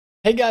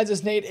Hey guys,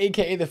 it's Nate,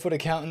 aka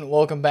TheFutAccountant.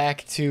 Welcome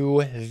back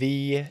to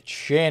the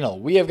channel.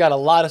 We have got a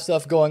lot of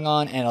stuff going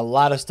on and a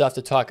lot of stuff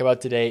to talk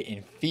about today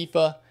in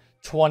FIFA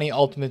 20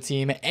 Ultimate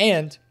Team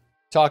and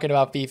talking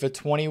about FIFA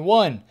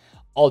 21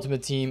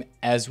 Ultimate Team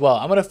as well.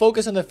 I'm going to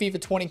focus on the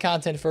FIFA 20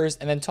 content first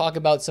and then talk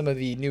about some of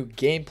the new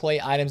gameplay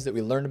items that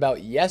we learned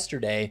about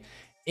yesterday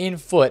in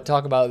FUT.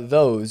 Talk about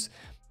those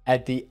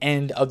at the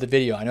end of the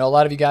video. I know a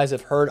lot of you guys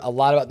have heard a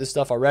lot about this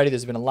stuff already.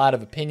 There's been a lot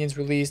of opinions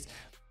released.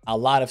 A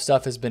lot of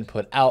stuff has been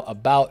put out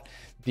about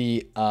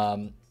the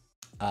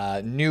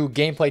new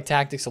gameplay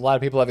tactics. A lot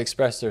of people have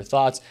expressed their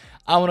thoughts.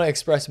 I want to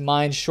express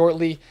mine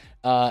shortly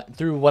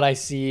through what I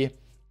see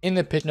in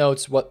the pitch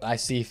notes, what I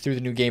see through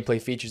the new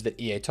gameplay features that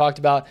EA talked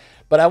about.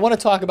 But I want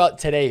to talk about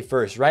today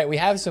first, right? We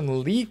have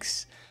some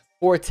leaks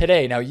for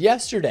today. Now,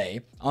 yesterday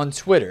on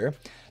Twitter,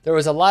 there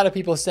was a lot of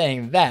people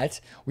saying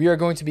that we are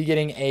going to be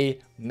getting a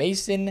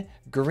Mason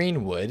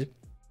Greenwood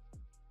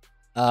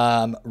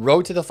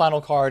road to the final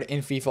card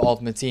in FIFA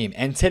Ultimate Team.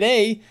 And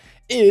today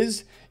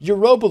is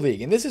Europa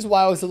League. And this is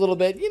why I was a little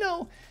bit,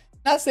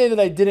 not say that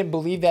I didn't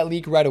believe that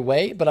leak right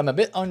away, but I'm a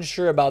bit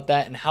unsure about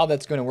that and how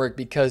that's going to work,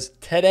 because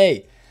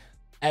today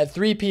at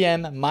 3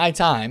 p.m. my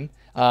time,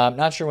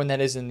 not sure when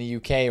that is in the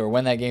UK or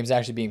when that game is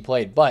actually being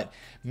played, but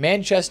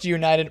Manchester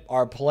United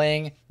are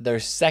playing their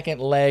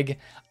second leg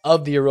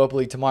of the Europa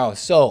League tomorrow.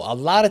 So a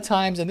lot of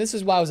times, and this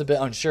is why I was a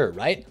bit unsure,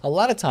 right? A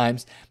lot of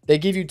times they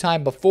give you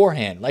time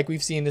beforehand, like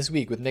we've seen this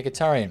week with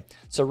Mkhitaryan,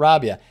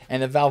 Sarabia,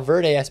 and the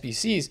Valverde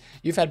SBCs.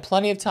 You've had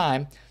plenty of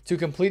time to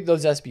complete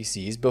those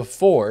SBCs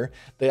before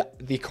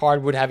the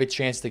card would have a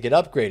chance to get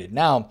upgraded.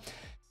 Now,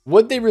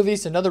 would they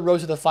release another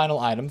road to the final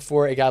item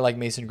for a guy like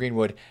Mason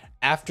Greenwood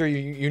after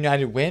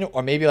United win,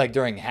 or maybe like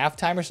during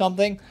halftime or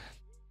something?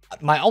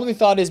 My only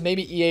thought is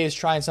maybe EA is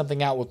trying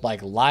something out with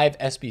like live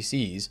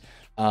SBCs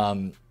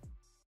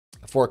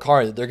for a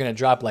card that they're going to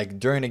drop like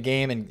during a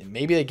game, and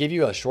maybe they give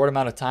you a short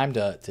amount of time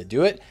to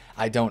do it.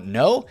 I don't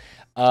know.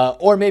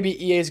 Or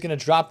maybe EA is going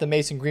to drop the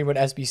Mason Greenwood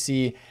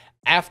SBC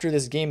after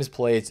this game is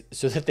played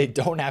so that they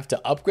don't have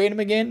to upgrade him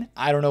again.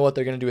 I don't know what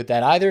they're going to do with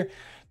that either.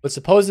 But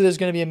supposedly there's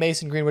going to be a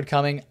Mason Greenwood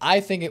coming.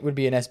 I think it would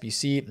be an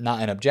SBC,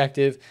 not an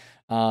objective.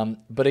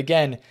 But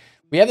again,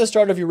 we have the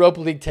start of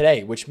Europa League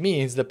today, which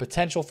means the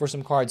potential for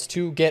some cards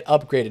to get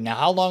upgraded. Now,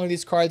 how long are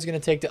these cards going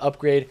to take to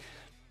upgrade?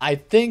 I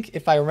think,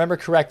 if I remember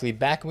correctly,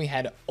 back when we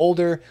had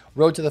older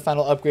Road to the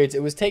Final upgrades,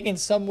 it was taking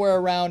somewhere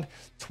around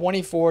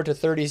 24 to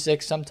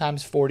 36,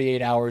 sometimes 48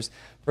 hours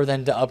for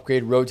them to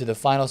upgrade Road to the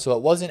Final. So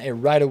it wasn't a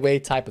right-away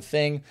type of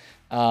thing.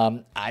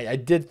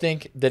 I did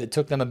think that it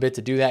took them a bit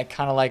to do that,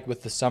 kind of like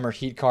with the Summer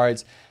Heat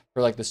cards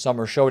for like the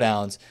Summer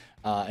Showdowns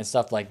and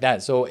stuff like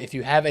that. So if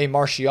you have a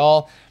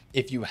Martial,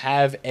 if you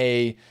have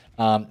a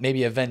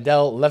maybe a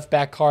Vendel left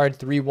back card,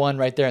 3-1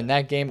 right there in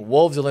that game.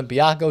 Wolves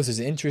Olympiacos is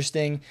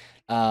interesting.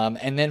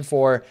 And then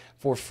for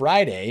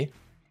Friday,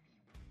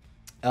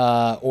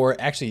 or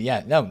actually,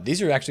 yeah, no,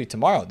 these are actually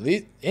tomorrow.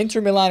 Inter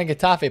Milan and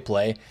Getafe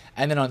play,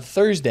 and then on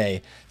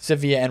Thursday,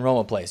 Sevilla and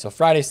Roma play. So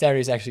Friday,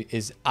 Saturday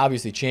is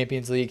obviously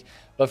Champions League,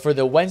 but for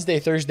the Wednesday,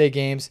 Thursday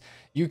games,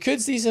 you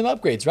could see some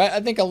upgrades, right? I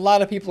think a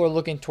lot of people are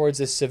looking towards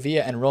this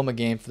Sevilla and Roma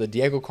game for the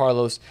Diego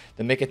Carlos,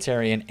 the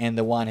Mkhitaryan, and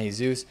the Juan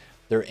Jesus.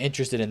 They're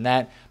interested in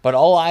that, but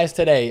all eyes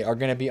today are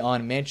going to be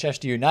on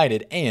Manchester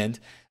United and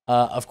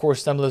of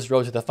course, some of those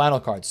road to the final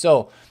cards.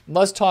 So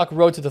let's talk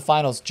road to the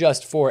finals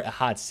just for a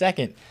hot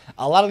second.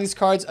 A lot of these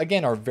cards,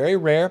 again, are very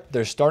rare.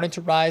 They're starting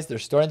to rise. They're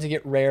starting to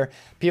get rare.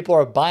 People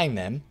are buying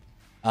them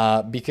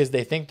because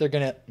they think they're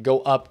going to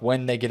go up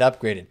when they get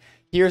upgraded.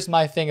 Here's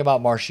my thing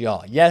about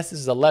Martial. Yes, this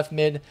is a left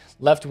mid,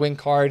 left wing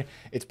card.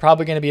 It's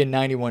probably going to be a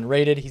 91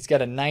 rated. He's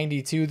got a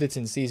 92 that's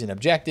in season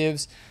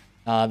objectives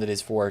that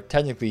is for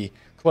technically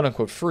quote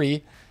unquote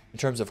free in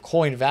terms of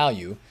coin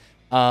value.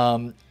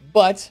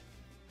 But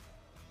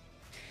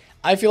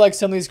I feel like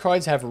some of these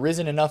cards have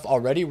risen enough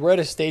already. We're at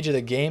a stage of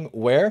the game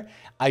where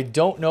I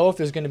don't know if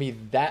there's going to be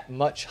that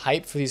much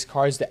hype for these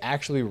cards to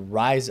actually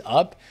rise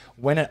up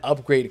when an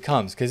upgrade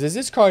comes. Because is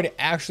this card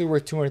actually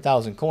worth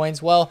 200,000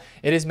 coins? Well,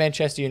 it is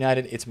Manchester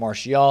United. It's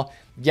Martial.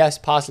 Yes,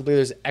 possibly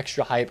there's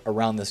extra hype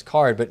around this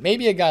card. But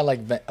maybe a guy like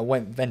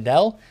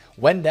Wendell?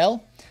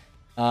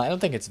 I don't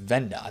think it's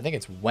Vendel. I think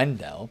it's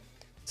Wendell.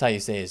 That's how you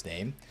say his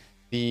name.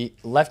 The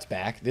left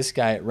back, this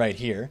guy right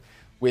here,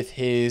 with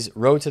his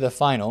road to the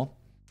final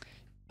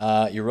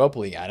Europa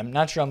League item. I'm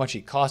not sure how much he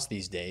costs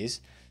these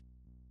days.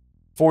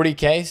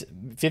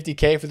 40k,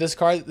 50k for this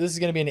card. This is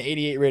going to be an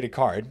 88 rated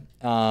card.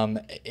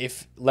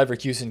 If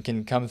Leverkusen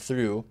can come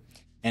through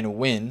and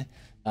win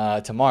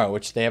tomorrow,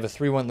 which they have a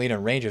 3-1 lead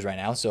on Rangers right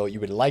now, so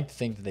you would like to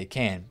think that they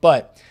can.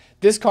 But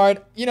this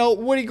card,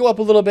 would he go up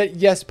a little bit?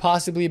 Yes,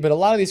 possibly, but a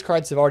lot of these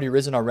cards have already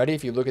risen already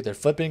if you look at their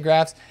FUTBIN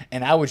graphs,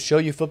 and I would show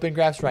you FUTBIN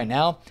graphs right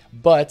now,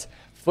 but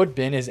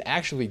FUTBIN is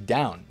actually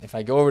down. If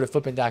I go over to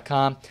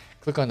futbin.com,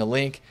 click on the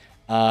link,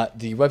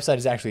 the website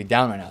is actually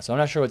down right now, so I'm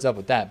not sure what's up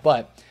with that,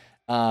 but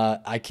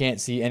I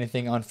can't see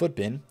anything on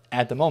FUTBIN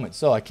at the moment,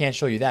 so I can't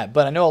show you that.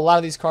 But I know a lot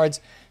of these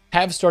cards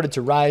have started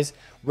to rise.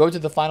 Road to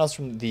the finals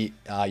from the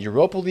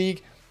Europa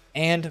League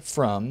and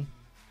from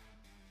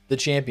the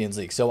Champions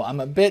League. So I'm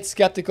a bit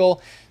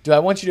skeptical. Do I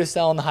want you to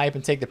sell on the hype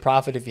and take the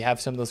profit if you have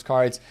some of those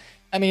cards?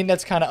 I mean,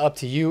 that's kind of up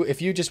to you.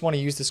 If you just want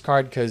to use this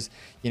card because,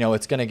 you know,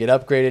 it's going to get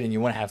upgraded and you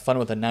want to have fun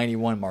with a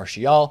 91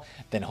 Martial,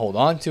 then hold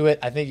on to it.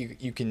 I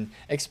think you can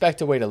expect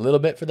to wait a little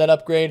bit for that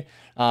upgrade.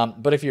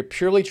 But if you're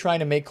purely trying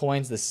to make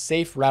coins, the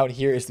safe route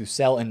here is to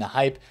sell in the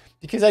hype,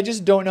 because I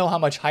just don't know how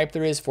much hype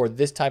there is for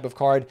this type of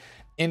card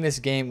in this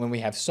game when we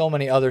have so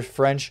many other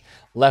French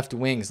left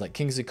wings like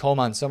Kingsley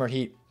Coman, Summer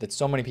Heat, that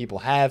so many people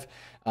have.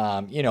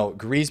 You know,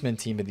 Griezmann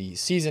team of the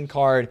season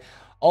card,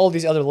 all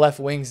these other left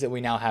wings that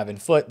we now have in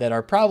foot that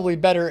are probably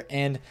better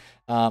and,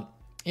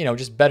 you know,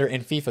 just better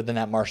in FIFA than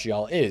that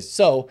Martial is.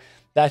 So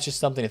that's just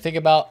something to think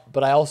about.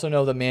 But I also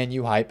know the Man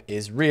U hype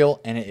is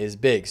real and it is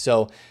big.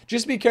 So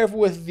just be careful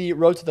with the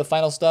road to the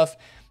final stuff.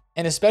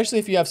 And especially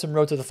if you have some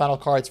road to the final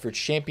cards for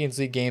Champions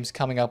League games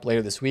coming up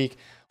later this week.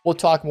 We'll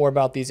talk more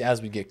about these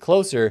as we get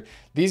closer.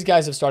 These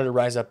guys have started to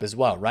rise up as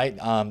well, right?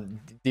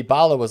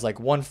 Dybala was like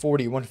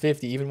 140,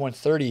 150, even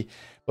 130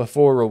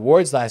 before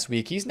rewards last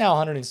week. He's now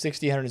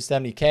 160,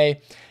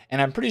 170K.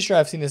 And I'm pretty sure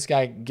I've seen this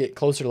guy get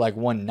closer to like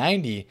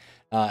 190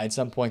 at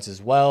some points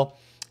as well.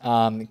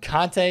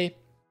 Conte,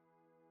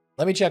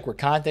 let me check where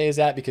Conte is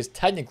at, because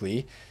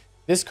technically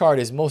this card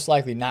is most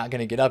likely not going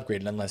to get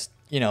upgraded unless,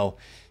 you know,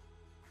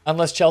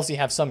 unless Chelsea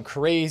have some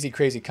crazy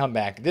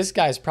comeback. This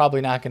guy's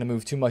probably not going to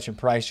move too much in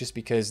price just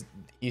because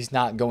he's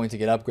not going to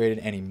get upgraded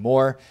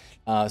anymore.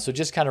 So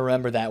just kind of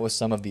remember that with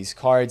some of these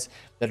cards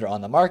that are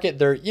on the market.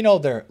 They're, you know,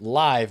 they're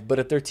live, but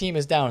if their team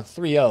is down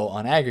 3-0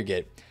 on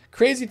aggregate,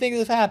 crazy things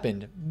have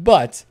happened,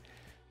 but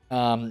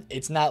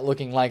it's not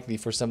looking likely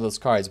for some of those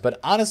cards. But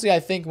honestly,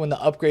 I think when the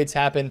upgrades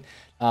happen,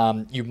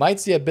 you might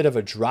see a bit of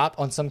a drop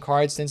on some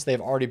cards since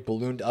they've already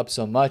ballooned up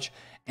so much.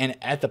 And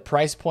at the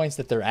price points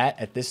that they're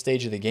at this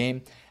stage of the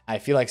game, I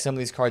feel like some of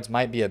these cards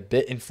might be a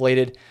bit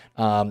inflated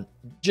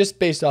just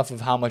based off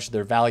of how much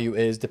their value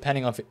is,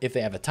 depending on if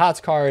they have a TOTS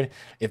card,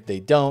 if they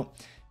don't,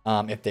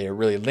 if they are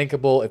really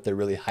linkable, if they're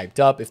really hyped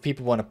up, if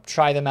people want to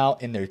try them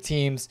out in their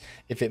teams,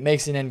 if it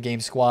makes an end game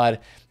squad.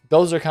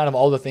 Those are kind of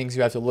all the things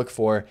you have to look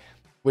for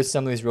with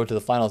some of these road to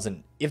the finals,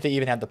 and if they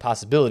even have the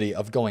possibility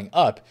of going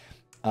up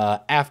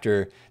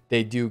after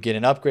they do get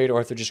an upgrade,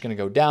 or if they're just going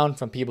to go down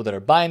from people that are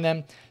buying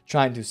them,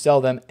 trying to sell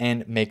them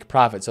and make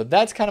profit. So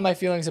that's kind of my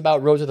feelings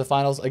about road to the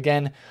finals.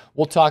 Again,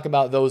 we'll talk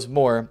about those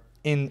more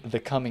in the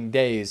coming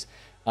days,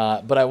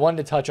 but I wanted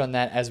to touch on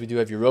that as we do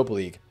have Europa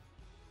League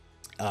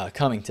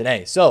coming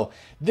today. So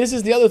this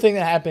is the other thing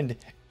that happened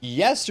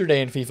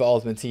yesterday in FIFA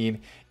Ultimate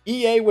Team.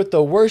 EA with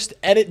the worst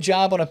edit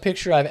job on a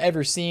picture I've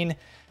ever seen.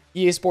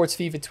 EA Sports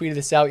FIFA tweeted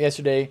this out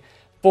yesterday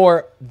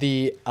for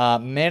the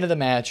man of the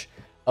match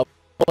of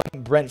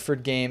Fulham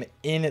Brentford game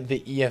in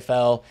the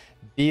EFL.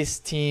 This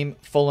team,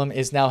 Fulham,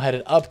 is now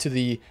headed up to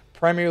the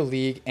Premier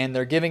League, and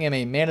they're giving him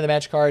a man of the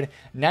match card,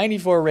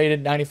 94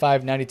 rated,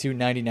 95, 92,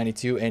 90,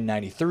 92, and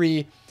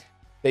 93.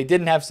 They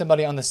didn't have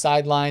somebody on the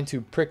sideline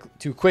to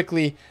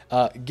quickly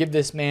give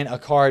this man a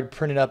card,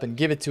 print it up, and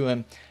give it to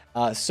him.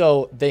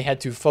 So they had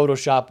to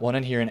Photoshop one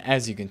in here, and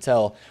as you can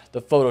tell,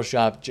 the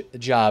Photoshop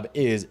job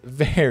is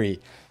very,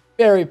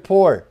 very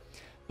poor.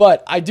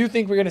 But I do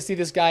think we're going to see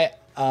this guy.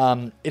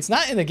 It's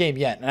not in the game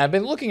yet, and I've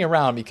been looking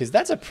around because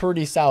that's a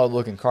pretty solid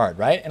looking card,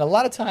 right? And a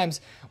lot of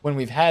times when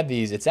we've had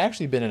these, it's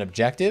actually been an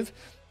objective.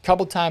 A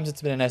couple times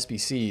it's been an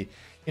SBC.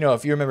 You know,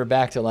 if you remember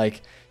back to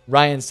like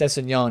Ryan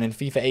Sessegnon in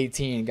FIFA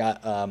 18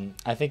 got,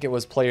 I think it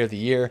was Player of the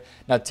Year.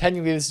 Now,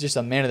 technically, this is just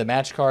a man of the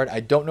match card. I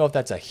don't know if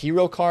that's a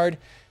hero card,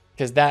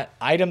 because that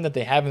item that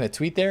they have in the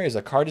tweet there is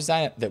a card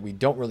design that we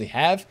don't really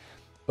have,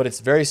 but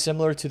it's very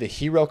similar to the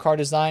hero card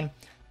design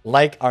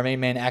like our main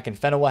man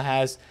Akinfenwa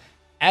has.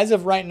 As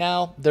of right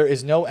now, there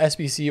is no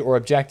SBC or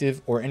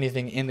objective or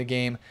anything in the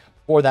game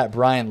for that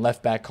Brian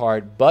left back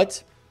card,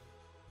 but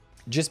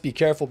just be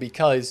careful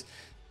because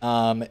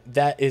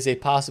that is a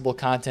possible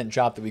content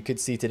drop that we could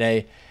see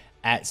today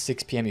at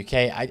 6 p.m.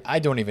 UK. I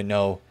don't even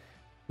know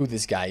who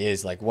this guy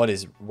is, like what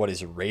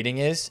his rating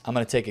is. I'm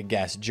going to take a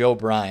guess. Joe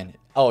Bryan.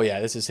 Oh,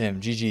 yeah, this is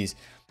him. GG's.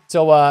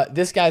 So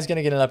this guy's going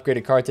to get an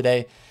upgraded card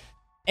today,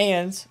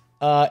 and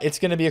it's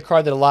going to be a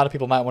card that a lot of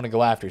people might want to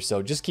go after.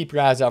 So just keep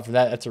your eyes out for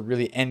that. That's a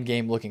really end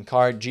game looking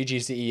card.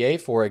 GG's to EA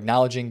for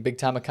acknowledging big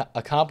time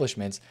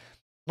accomplishments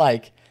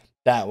like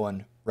that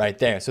one right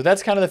there. So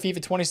that's kind of the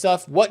FIFA 20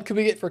 stuff. What could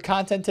we get for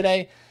content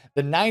today?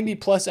 The 90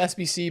 plus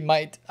SBC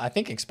might, I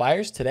think,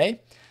 expires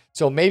today.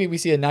 So maybe we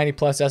see a 90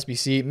 plus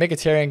SBC.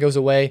 Mkhitaryan goes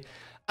away.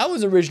 I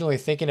was originally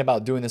thinking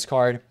about doing this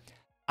card.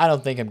 I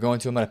don't think I'm going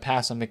to. I'm going to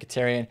pass on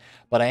Mkhitaryan,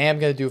 but I am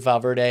going to do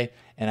Valverde,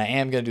 and I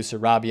am going to do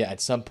Sarabia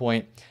at some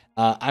point.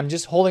 I'm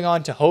just holding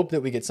on to hope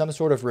that we get some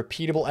sort of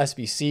repeatable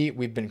SBC.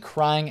 We've been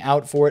crying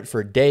out for it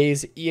for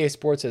days. EA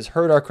Sports has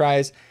heard our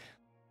cries.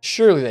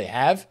 Surely they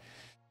have.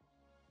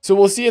 So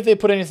we'll see if they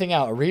put anything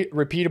out.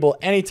 Repeatable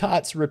any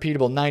tots,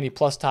 repeatable 90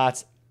 plus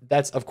tots.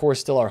 That's, of course,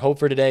 still our hope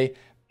for today.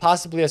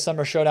 Possibly a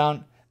summer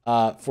showdown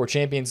for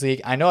Champions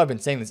League. I know I've been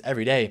saying this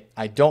every day.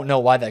 I don't know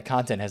why that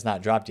content has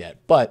not dropped yet,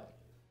 but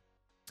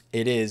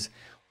it is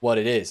what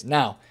it is.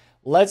 Now,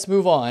 let's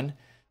move on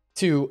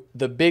to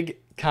the big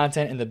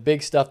content and the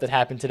big stuff that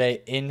happened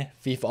today in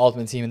FIFA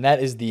Ultimate Team, and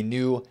that is the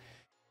new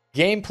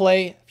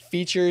gameplay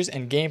features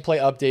and gameplay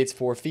updates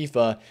for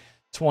FIFA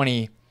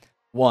 21.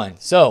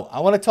 So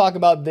I want to talk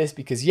about this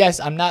because yes,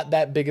 I'm not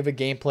that big of a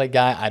gameplay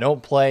guy. I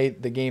don't play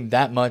the game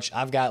that much.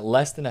 I've got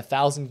less than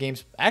 1,000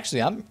 games.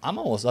 Actually, I'm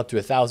almost up to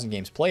 1,000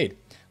 games played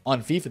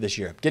on FIFA this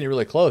year. I'm getting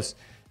really close.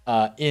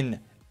 In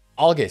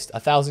August,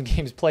 1,000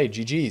 games played.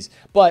 GG's.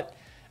 But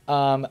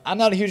I'm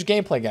not a huge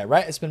gameplay guy,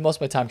 right? I spend most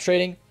of my time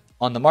trading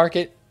on the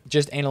market,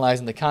 just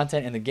analyzing the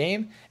content in the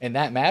game in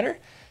that matter.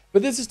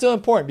 But this is still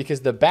important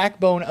because the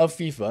backbone of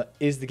FIFA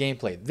is the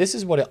gameplay. This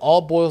is what it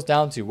all boils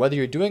down to. Whether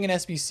you're doing an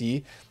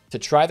SBC to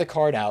try the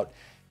card out,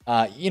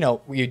 you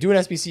do an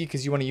SBC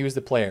because you want to use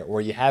the player, or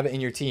you have it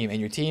in your team and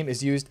your team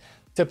is used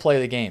to play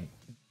the game.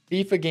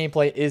 FIFA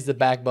gameplay is the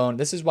backbone.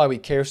 This is why we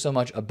care so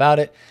much about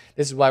it.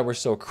 This is why we're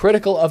so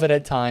critical of it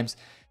at times.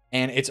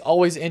 And it's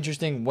always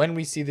interesting when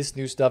we see this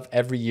new stuff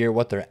every year,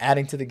 what they're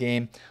adding to the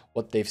game.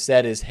 What they've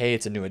said is, hey,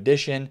 it's a new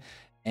addition.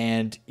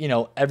 And,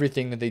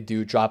 everything that they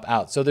do drop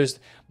out. So there's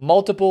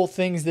multiple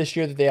things this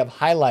year that they have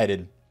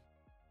highlighted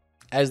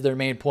as their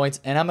main points.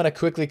 And I'm going to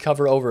quickly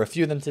cover over a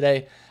few of them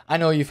today. I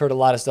know you've heard a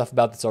lot of stuff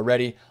about this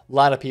already. A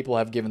lot of people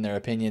have given their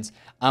opinions.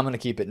 I'm going to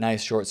keep it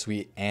nice, short,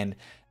 sweet, and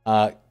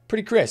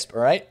pretty crisp,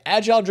 all right?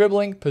 Agile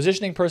dribbling,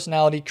 positioning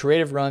personality,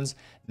 creative runs,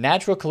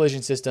 natural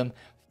collision system,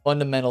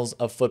 fundamentals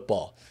of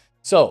football.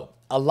 So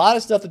a lot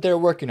of stuff that they're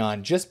working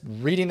on, just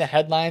reading the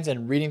headlines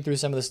and reading through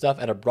some of the stuff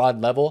at a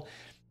broad level,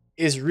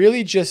 is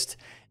really just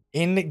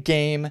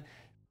in-game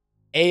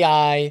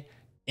AI,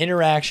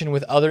 interaction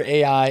with other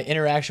AI,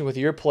 interaction with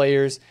your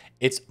players.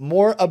 It's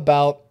more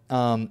about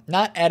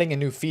not adding a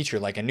new feature,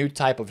 like a new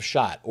type of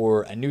shot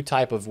or a new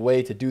type of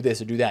way to do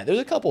this or do that. There's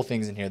a couple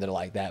things in here that are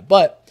like that,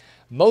 but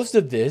most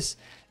of this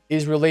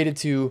is related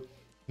to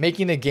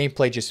making the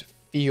gameplay just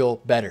feel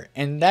better.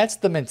 And that's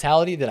the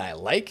mentality that I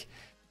like.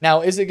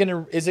 Now, is it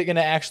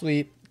gonna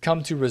actually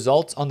come to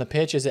results on the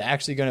pitch? Is it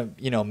actually going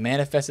to,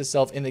 manifest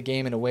itself in the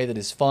game in a way that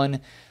is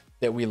fun,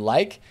 that we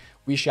like?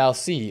 We shall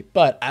see.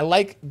 But I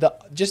like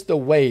just the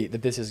way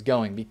that this is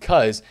going,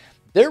 because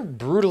they're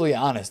brutally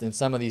honest in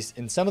some of these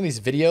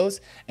videos,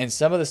 and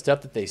some of the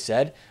stuff that they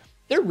said,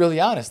 they're really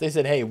honest. They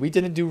said, hey, we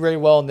didn't do very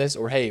well in this,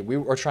 or hey, we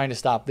were trying to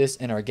stop this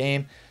in our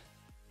game.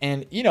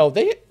 And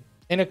they,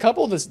 in a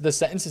couple of the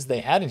sentences they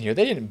had in here,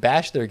 they didn't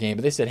bash their game,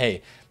 but they said,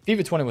 hey,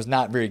 FIFA 20 was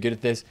not very good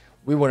at this.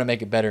 We want to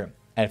make it better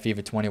at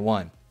FIFA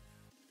 21.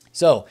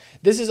 So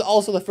this is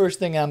also the first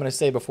thing I'm going to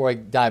say before I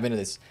dive into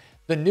this.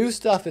 The new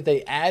stuff that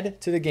they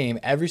add to the game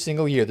every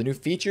single year, the new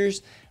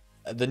features,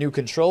 the new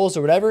controls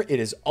or whatever,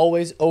 it is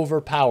always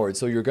overpowered.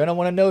 So you're going to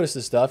want to notice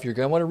this stuff. You're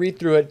going to want to read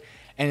through it.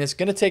 And it's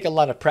going to take a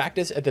lot of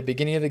practice at the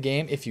beginning of the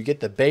game. If you get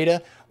the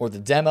beta or the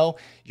demo,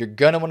 you're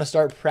going to want to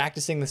start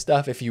practicing the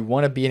stuff. If you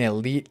want to be an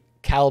elite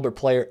caliber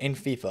player in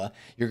FIFA,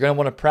 you're going to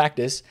want to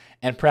practice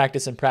and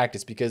practice and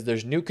practice, because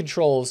there's new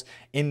controls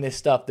in this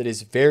stuff that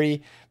is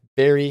very,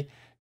 very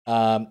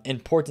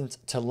important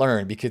to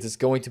learn, because it's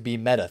going to be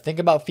meta. Think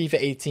about FIFA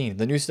 18.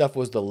 The new stuff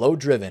was the low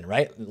driven,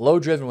 right? Low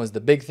driven was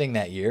the big thing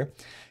that year,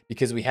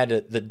 because we had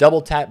the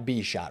double tap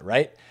B shot,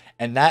 right?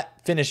 And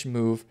that finish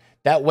move,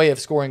 that way of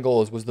scoring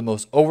goals, was the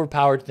most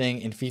overpowered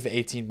thing in FIFA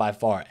 18 by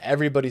far.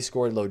 Everybody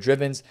scored low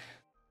drivens.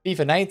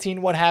 FIFA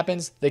 19, what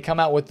happens? They come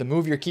out with the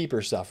move your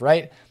keeper stuff,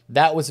 right?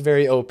 That was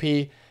very OP.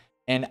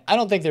 And I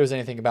don't think there was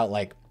anything about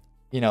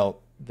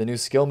the new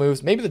skill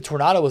moves. Maybe the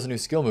Tornado was a new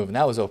skill move, and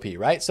that was OP,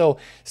 right? So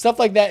stuff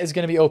like that is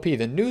going to be OP.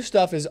 The new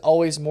stuff is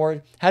always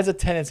has a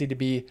tendency to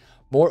be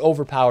more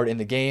overpowered in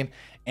the game.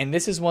 And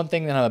this is one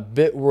thing that I'm a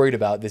bit worried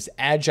about, this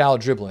agile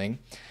dribbling.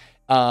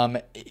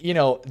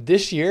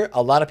 This year,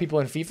 a lot of people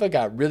in FIFA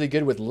got really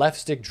good with left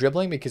stick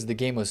dribbling because the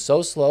game was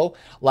so slow,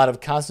 a lot of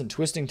constant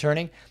twisting,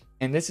 turning.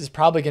 And this is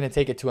probably going to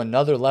take it to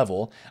another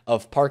level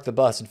of park the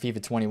bus in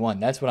FIFA 21.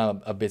 That's what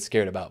I'm a bit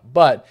scared about.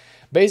 But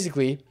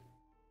basically,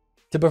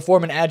 to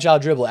perform an agile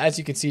dribble, as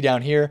you can see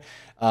down here,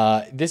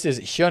 this is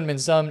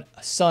Hyunmin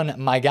Son,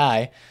 my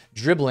guy,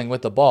 dribbling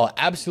with the ball,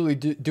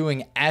 absolutely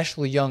doing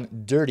Ashley Young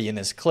dirty in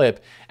this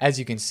clip, as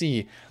you can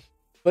see.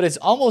 But it's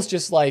almost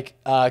just like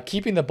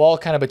keeping the ball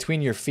kind of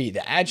between your feet.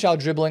 The agile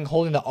dribbling,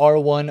 holding the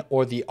R1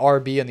 or the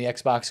RB on the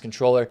Xbox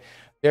controller,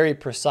 very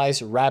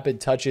precise,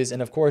 rapid touches,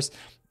 and of course,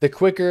 the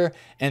quicker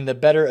and the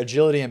better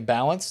agility and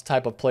balance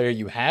type of player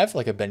you have,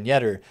 like a Ben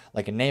Yedder,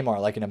 like a Neymar,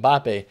 like an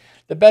Mbappe,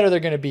 the better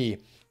they're going to be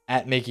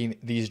at making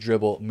these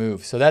dribble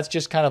moves. So that's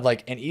just kind of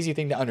like an easy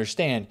thing to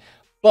understand.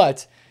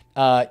 But,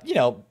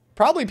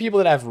 probably people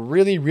that have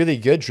really, really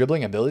good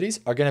dribbling abilities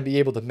are going to be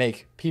able to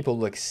make people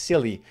look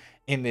silly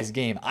in this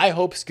game. I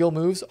hope skill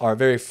moves are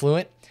very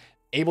fluent,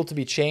 able to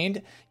be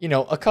chained,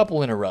 a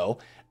couple in a row.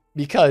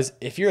 Because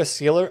if you're a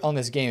skiller on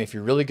this game, if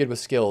you're really good with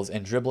skills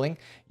and dribbling,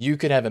 you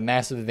could have a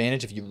massive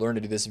advantage if you learn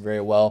to do this very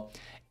well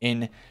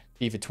in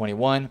FIFA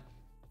 21.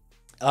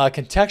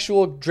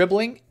 Contextual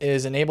dribbling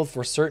is enabled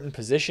for certain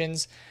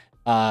positions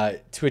to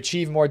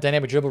achieve more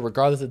dynamic dribble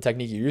regardless of the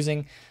technique you're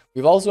using.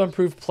 We've also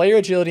improved player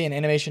agility and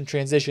animation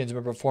transitions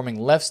by performing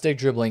left stick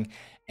dribbling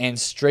and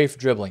strafe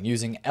dribbling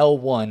using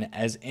L1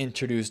 as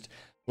introduced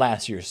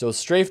last year. So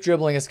strafe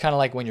dribbling is kind of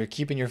like when you're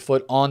keeping your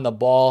foot on the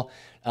ball.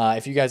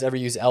 If you guys ever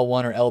use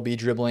L1 or LB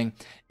dribbling,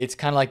 it's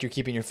kind of like you're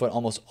keeping your foot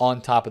almost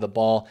on top of the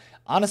ball.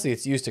 Honestly,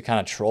 it's used to kind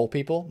of troll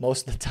people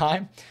most of the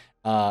time,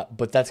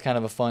 but that's kind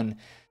of a fun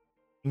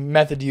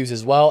method to use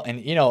as well. And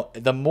you know,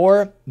 the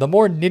more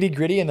nitty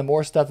gritty and the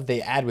more stuff that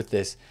they add with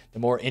this, the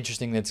more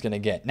interesting that's going to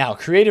get. Now,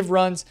 creative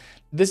runs,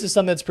 this is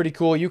something that's pretty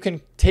cool. You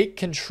can take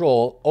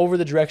control over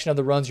the direction of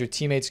the runs your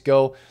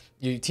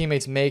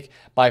teammates make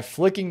by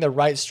flicking the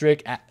right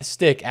stick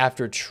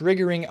after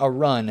triggering a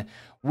run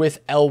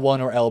with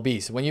L1 or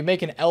LB. So when you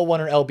make an L1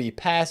 or LB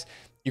pass,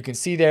 you can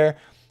see there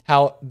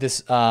how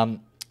this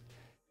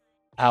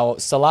how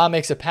Salah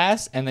makes a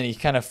pass, and then he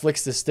kind of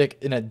flicks the stick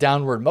in a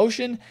downward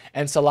motion,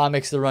 and Salah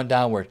makes the run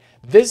downward.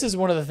 This is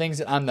one of the things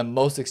that I'm the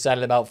most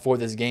excited about for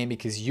this game,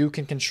 because you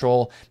can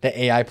control the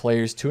AI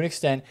players to an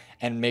extent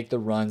and make the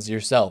runs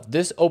yourself.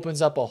 This opens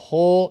up a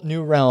whole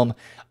new realm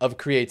of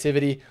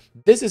creativity.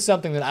 This is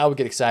something that I would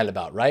get excited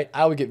about, right?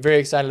 I would get very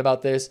excited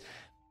about this.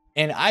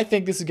 And I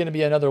think this is going to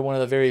be another one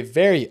of the very,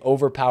 very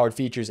overpowered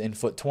features in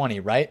Foot 20,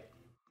 right?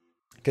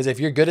 Because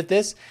if you're good at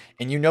this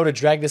and you know to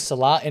drag this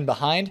Salah in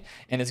behind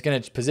and it's going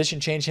to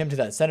position change him to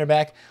that center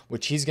back,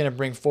 which he's going to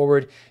bring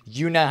forward,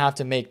 you now have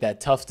to make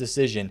that tough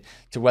decision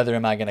to whether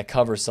am I going to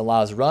cover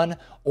Salah's run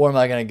or am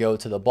I going to go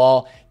to the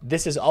ball.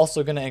 This is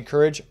also going to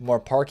encourage more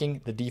parking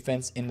the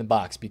defense in the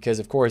box, because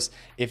of course,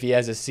 if he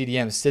has a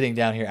CDM sitting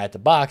down here at the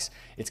box,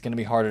 it's going to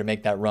be harder to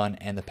make that run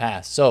and the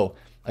pass. So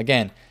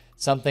again,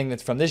 something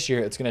that's from this year,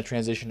 it's going to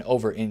transition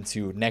over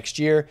into next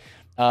year.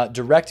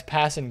 Direct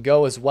pass and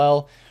go as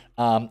well.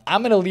 I'm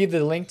going to leave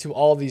the link to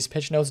all of these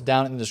pitch notes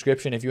down in the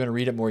description if you want to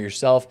read it more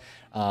yourself.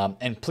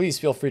 And please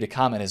feel free to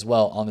comment as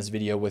well on this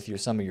video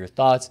with some of your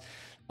thoughts.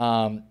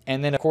 And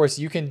then, of course,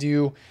 you can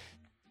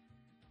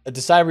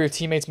decide where your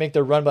teammates make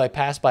their run by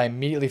pass by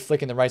immediately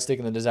flicking the right stick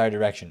in the desired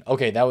direction.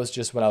 Okay, that was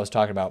just what I was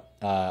talking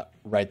about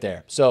right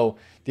there. So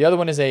the other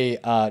one is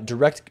a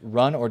direct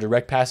run or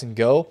direct pass and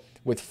go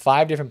with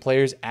 5 different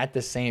players at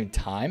the same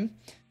time.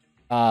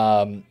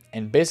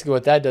 And basically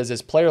what that does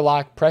is player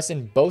lock, press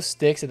in both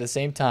sticks at the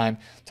same time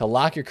to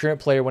lock your current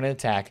player when in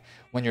attack.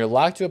 When you're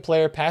locked to a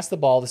player, pass the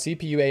ball, the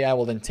CPU AI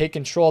will then take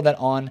control of that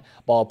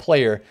on-ball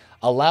player,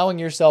 allowing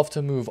yourself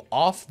to move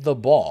off the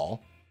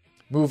ball.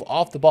 Move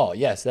off the ball.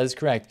 Yes, that is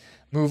correct.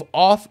 Move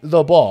off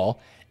the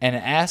ball and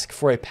ask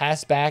for a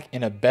pass back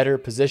in a better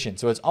position.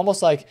 So it's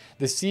almost like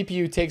the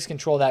CPU takes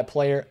control of that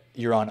player.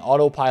 You're on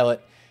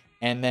autopilot,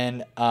 and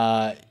then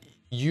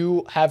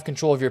you have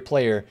control of your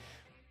player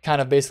kind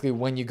of basically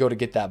when you go to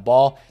get that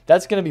ball.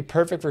 That's going to be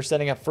perfect for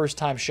setting up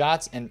first-time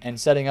shots and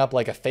setting up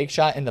like a fake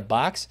shot in the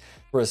box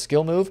for a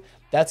skill move.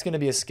 That's going to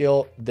be a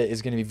skill that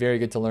is going to be very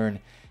good to learn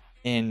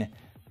in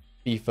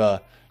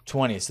FIFA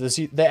 20. So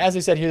as I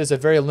said here, there's a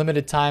very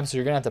limited time, so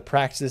you're going to have to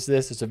practice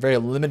this. It's a very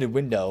limited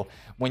window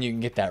when you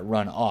can get that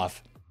run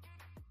off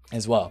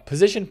as well.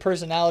 Position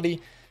personality.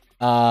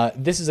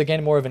 This is,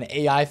 again, more of an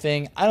AI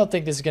thing. I don't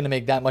think this is going to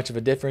make that much of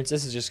a difference.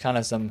 This is just kind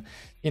of some,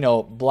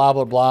 blah,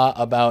 blah, blah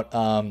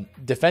about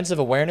defensive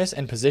awareness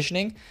and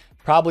positioning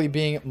probably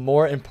being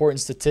more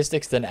important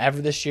statistics than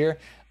ever this year.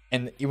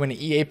 And when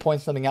EA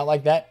points something out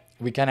like that,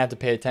 we kind of have to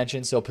pay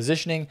attention. So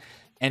positioning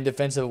and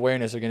defensive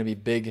awareness are going to be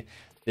big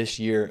this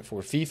year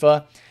for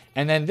FIFA.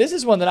 And then this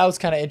is one that I was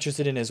kind of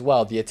interested in as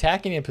well. The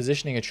attacking and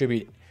positioning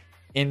attribute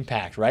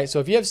impact, right? So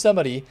if you have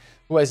somebody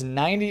who has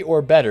 90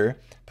 or better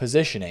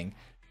positioning,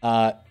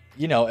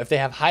 if they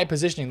have high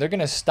positioning, they're going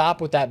to stop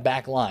with that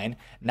back line,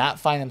 not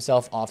find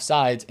themselves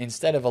offsides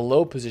instead of a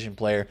low position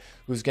player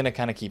who's going to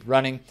kind of keep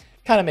running.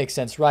 Kind of makes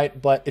sense,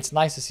 right? But it's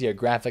nice to see a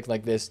graphic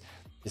like this,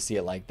 to see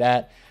it like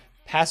that.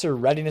 Passer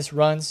readiness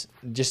runs,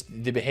 just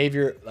the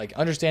behavior, like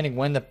understanding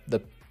when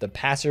the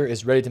passer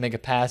is ready to make a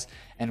pass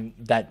and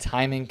that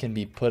timing can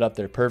be put up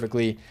there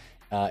perfectly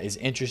is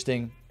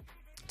interesting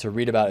to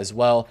read about as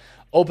well.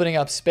 Opening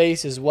up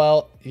space as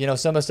well.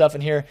 Some of the stuff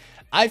in here.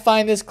 I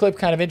find this clip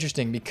kind of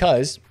interesting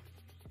because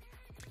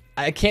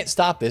I can't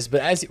stop this,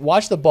 but as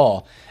watch the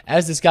ball,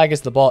 as this guy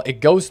gets the ball, it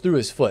goes through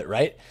his foot,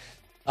 right?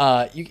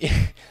 I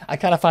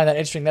kind of find that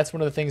interesting. That's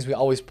one of the things we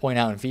always point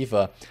out in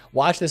FIFA.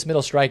 Watch this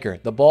middle striker.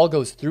 The ball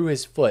goes through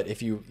his foot.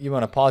 If you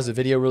want to pause the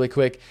video really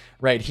quick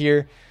right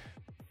here,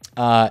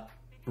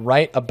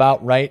 right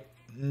about right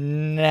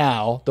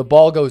now, the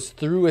ball goes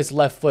through his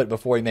left foot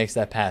before he makes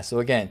that pass. So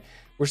again,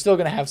 we're still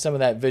going to have some of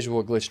that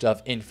visual glitch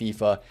stuff in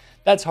FIFA.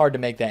 That's hard to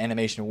make that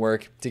animation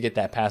work to get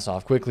that pass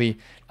off quickly.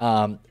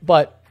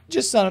 But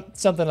just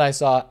something that I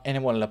saw and I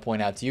wanted to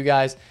point out to you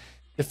guys.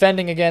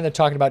 Defending, again, they're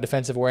talking about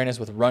defensive awareness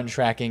with run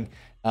tracking.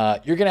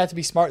 You're going to have to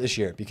be smart this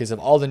year because of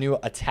all the new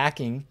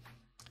attacking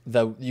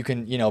that you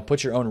can,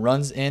 put your own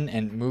runs in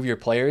and move your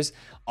players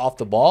off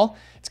the ball.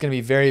 It's going to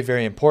be very,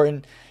 very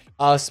important.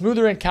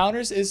 Smoother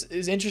encounters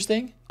is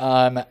interesting.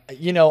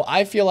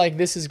 I feel like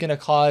this is going to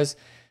cause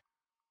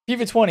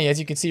FIFA 20, as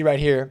you can see right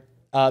here,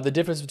 the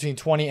difference between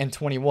 20 and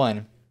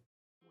 21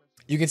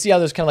 you can see how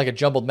there's kind of like a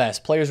jumbled mess.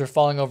 Players were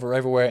falling over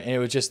everywhere, and it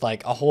was just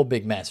like a whole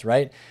big mess,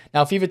 right?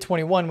 Now, FIFA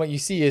 21, what you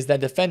see is that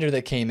defender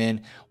that came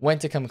in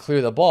went to come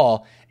clear the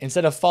ball.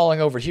 Instead of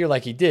falling over here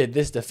like he did,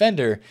 this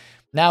defender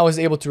now is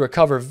able to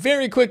recover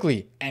very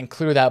quickly and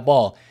clear that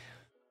ball.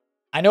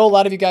 I know a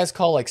lot of you guys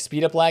call like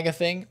speed up lag a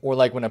thing, or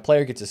like when a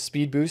player gets a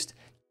speed boost.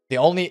 The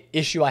only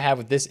issue I have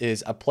with this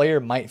is a player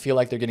might feel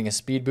like they're getting a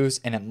speed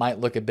boost, and it might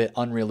look a bit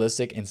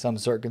unrealistic in some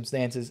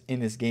circumstances in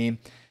this game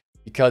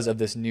because of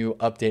this new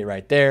update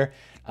right there.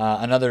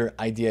 Another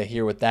idea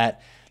here with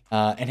that,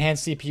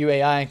 enhanced CPU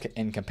AI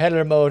and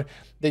competitor mode.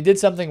 They did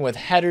something with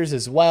headers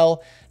as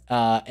well.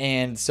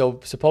 And so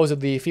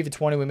supposedly FIFA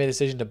 20, we made a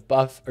decision to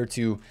buff or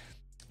to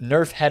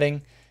nerf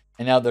heading.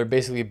 And now they're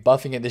basically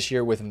buffing it this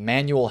year with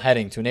manual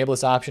heading. To enable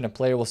this option, a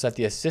player will set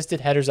the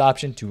assisted headers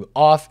option to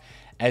off,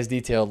 as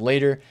detailed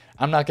later.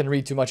 I'm not going to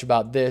read too much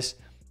about this,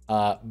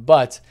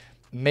 but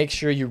make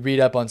sure you read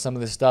up on some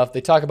of this stuff.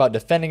 They talk about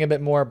defending a bit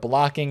more,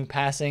 blocking,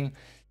 passing.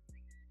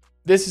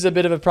 This is a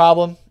bit of a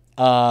problem.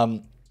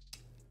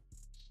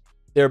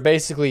 They're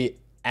basically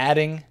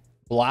adding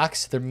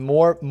blocks. There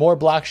are more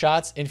block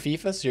shots in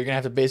FIFA, so you're going to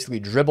have to basically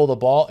dribble the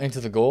ball into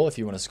the goal if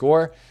you want to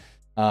score.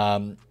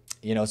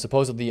 You know,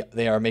 supposedly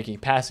they are making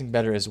passing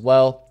better as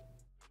well.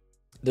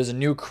 There's a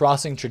new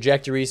crossing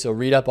trajectory, so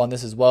read up on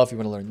this as well if you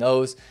want to learn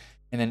those.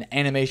 And then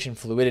animation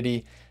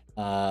fluidity.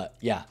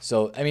 Yeah,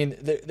 so I mean,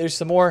 there's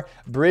some more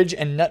bridge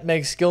and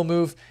nutmeg skill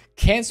move.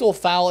 Cancel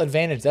foul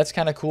advantage. That's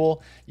kind of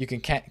cool. You can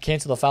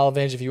cancel the foul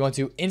advantage if you want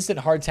to. Instant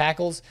hard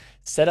tackles.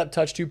 Set up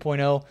touch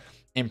 2.0.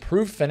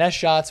 Improved finesse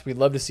shots. We'd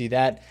love to see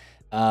that.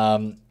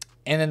 And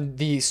then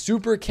the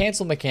super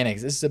cancel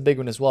mechanics. This is a big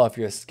one as well. If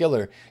you're a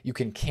skiller, you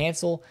can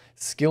cancel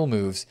skill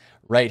moves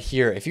right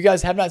here. If you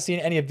guys have not seen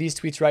any of these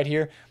tweets right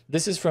here,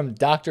 this is from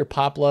Dr.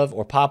 Poplove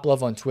or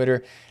Poplove on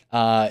Twitter.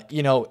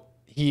 You know,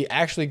 he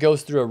actually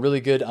goes through a really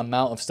good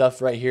amount of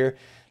stuff right here.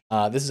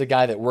 This is a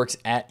guy that works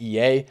at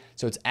EA.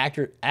 So it's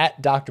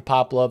at Dr.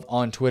 Poplove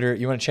on Twitter.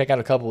 You want to check out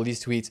a couple of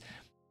these tweets.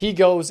 He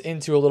goes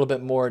into a little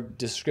bit more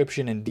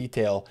description and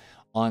detail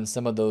on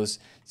some of those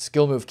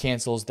skill move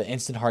cancels, the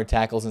instant hard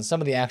tackles, and some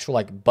of the actual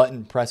like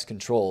button press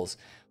controls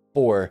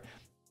for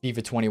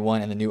FIFA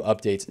 21 and the new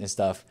updates and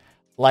stuff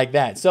like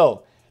that.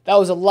 So that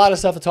was a lot of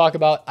stuff to talk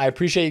about. I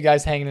appreciate you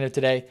guys hanging in there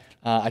today.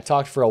 I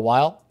talked for a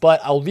while, but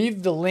I'll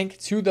leave the link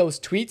to those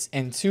tweets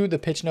and to the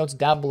pitch notes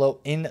down below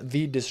in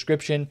the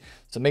description.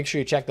 So make sure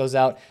you check those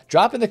out.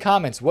 Drop in the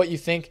comments what you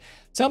think.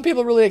 Some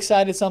people are really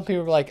excited. Some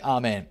people are like, oh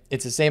man,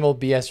 it's the same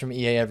old BS from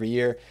EA every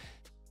year.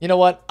 You know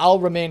what? I'll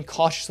remain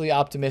cautiously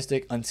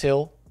optimistic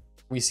until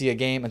we see a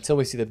game, until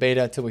we see the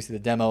beta, until we see the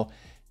demo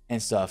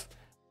and stuff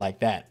like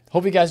that.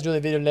 Hope you guys enjoyed the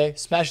video today.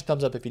 Smash a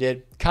thumbs up if you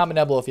did. Comment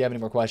down below if you have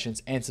any more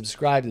questions, and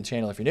subscribe to the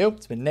channel if you're new.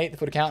 It's been Nate, the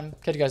Foot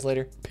Accountant. Catch you guys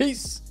later.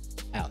 Peace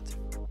out.